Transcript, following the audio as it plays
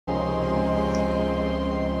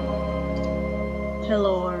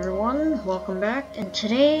Hello everyone, welcome back, and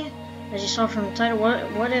today, as you saw from the title,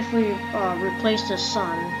 what if we replace the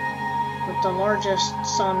sun with the largest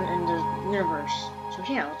sun in the universe? So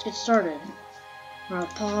yeah, let's get started. I'm gonna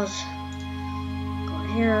pause, go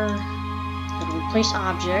here, go to replace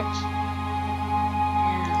object,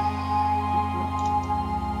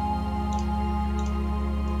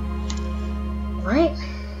 and right,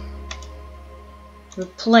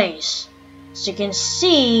 replace. So you can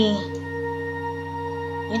see,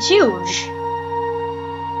 it's huge.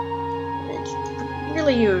 It's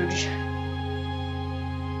really huge.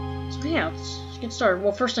 So yeah, let's get started.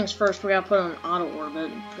 Well, first things first, we gotta put on auto orbit.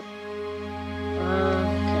 Okay.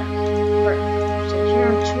 Right. So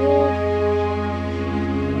here, tool.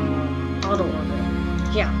 Auto orbit.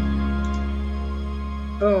 Yeah.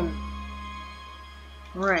 Boom.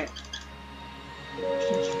 Alright.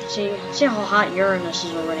 See how hot Uranus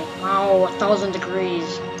is already. Wow, 1,000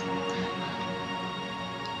 degrees.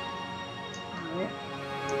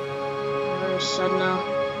 Sedna,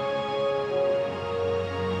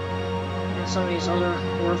 and some of these other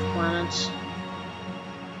dwarf planets.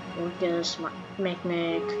 Orcus,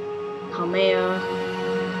 Makemake, Haumea,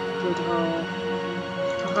 Pluto.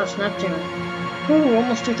 Oh, that's Neptune. Ooh,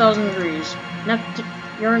 almost 2,000 degrees.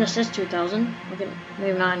 Uranus is 2,000. Okay,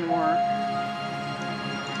 maybe not anymore.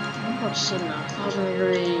 What about Sedna? 1,000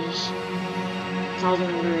 degrees. 1,000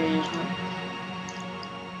 degrees.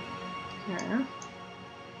 Yeah.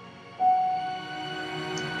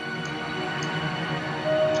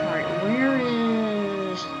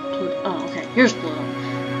 Here's Pluto.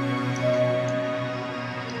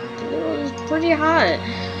 Pluto is pretty hot.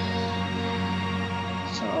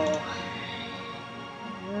 So,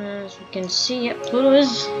 as we can see, Pluto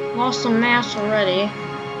has lost some mass already.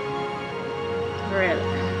 Alright.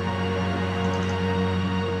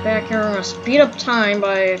 Back here, we're gonna speed up time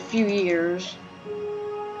by a few years.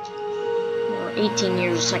 Or 18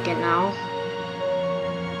 years a second now.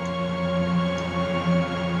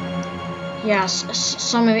 Yes,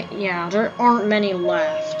 some of it, yeah, there aren't many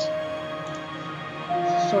left.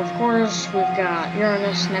 So of course we've got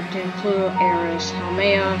Uranus, Neptune, Pluto, Eris,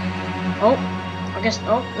 Haumea. Oh, I guess,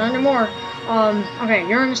 oh, not anymore. Okay,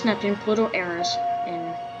 Uranus, Neptune, Pluto, Eris,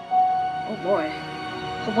 and oh boy,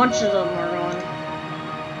 a whole bunch of them are gone.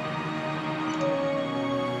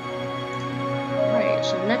 Alright,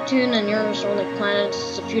 so Neptune and Uranus are only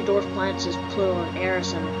planets. A few dwarf planets is Pluto and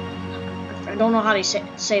Eris, and I don't know how to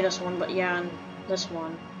say this one, but yeah, and this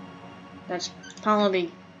one. That's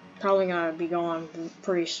probably gonna be gone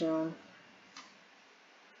pretty soon.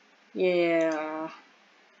 Yeah.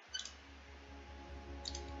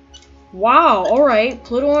 Wow, alright,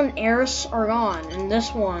 Pluto and Eris are gone, and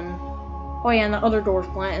this one, oh yeah, and the other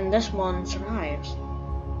dwarf planet, and this one survives.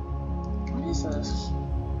 What is this?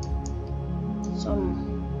 I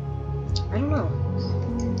don't know.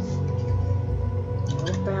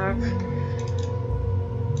 Look back.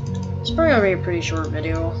 It's probably gonna be a pretty short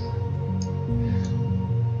video.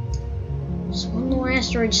 So one more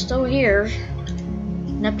asteroid's still here.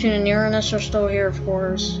 Neptune and Uranus are still here, of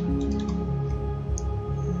course.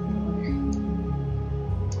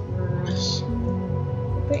 Uranus.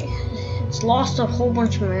 It's lost a whole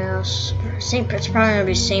bunch of mass. It's probably gonna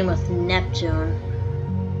be the same with Neptune.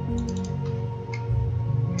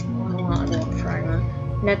 One fragment.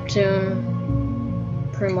 Neptune,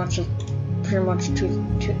 pretty much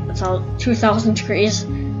 2,000 degrees.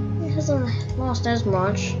 It hasn't lost as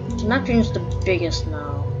much. So Neptune's the biggest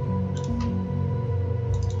now.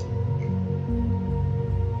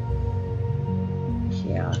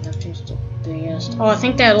 Yeah, Neptune's the biggest. Oh, I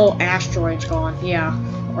think that little asteroid's gone. Yeah.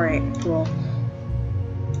 Alright, cool.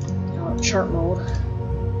 Now chart mode.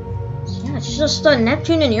 So yeah, it's just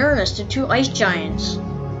Neptune and Uranus, the two ice giants.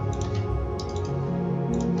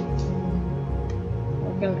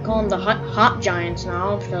 We can call them the hot giants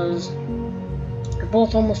now because they're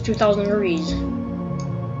both almost 2,000 degrees.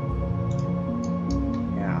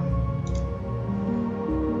 Yeah.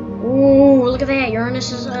 Ooh, look at that!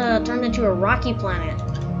 Uranus is turned into a rocky planet.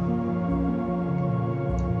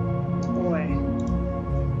 Boy.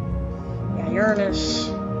 Yeah, Uranus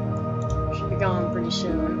should be gone pretty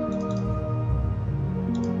soon.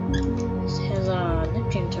 This has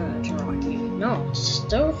Neptune turned into rocky. No, it's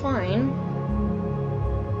still fine.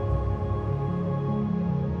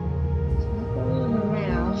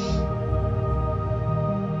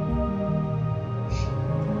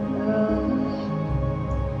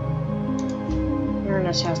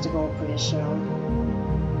 Has to go pretty soon.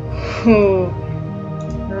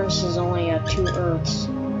 Uranus is only at 2 Earths.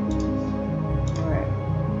 Alright.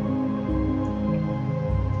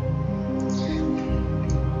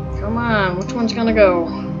 Come on, which one's gonna go?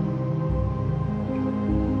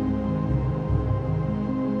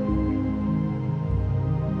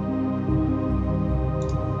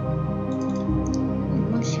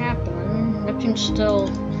 What's happening? Neptune's still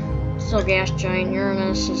gas giant.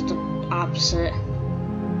 Uranus is the opposite.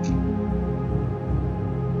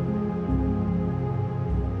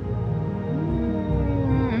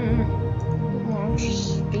 Well, let's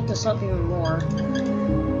just speed this up even more.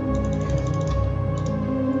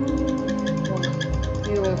 Well, a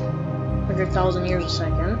few 100,000 years a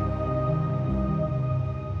second.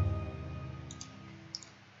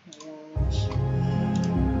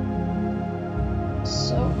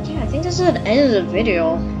 So yeah, I think this is the end of the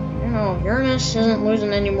video. You know, Uranus isn't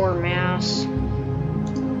losing any more mass.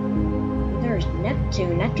 There's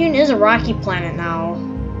Neptune. Neptune is a rocky planet now.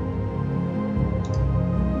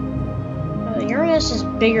 Uranus is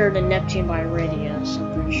bigger than Neptune by radius,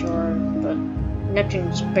 I'm pretty sure, but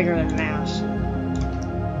Neptune's bigger than mass.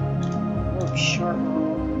 Look sharp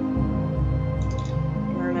now.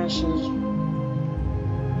 Uranus is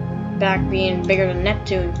back being bigger than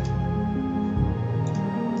Neptune.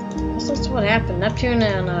 That's what happened. Neptune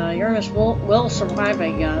and Uranus will survive,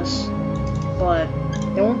 I guess, but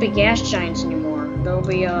they won't be gas giants anymore. They'll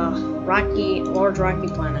be large rocky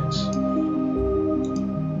planets.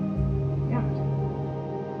 Yeah.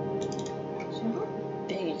 So how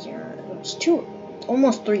big is Uranus? It's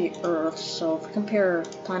almost 3 Earths. So if we compare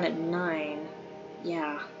Planet 9,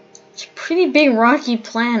 yeah, it's a pretty big rocky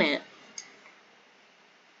planet.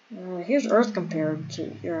 Here's Earth compared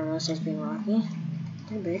to Uranus as being rocky.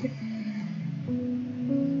 Pretty big.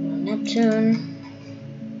 Neptune.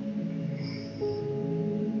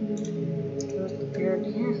 Compared,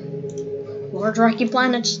 yeah. Large rocky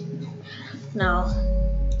planets. Now.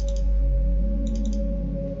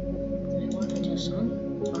 Did I want to do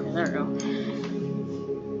sun? Okay, there we go.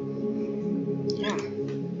 Yeah.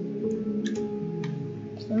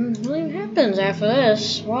 Something really happens after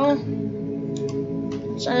this. Well,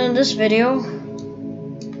 let's end this video.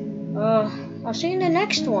 I'll see you in the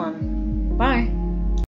next one. Bye.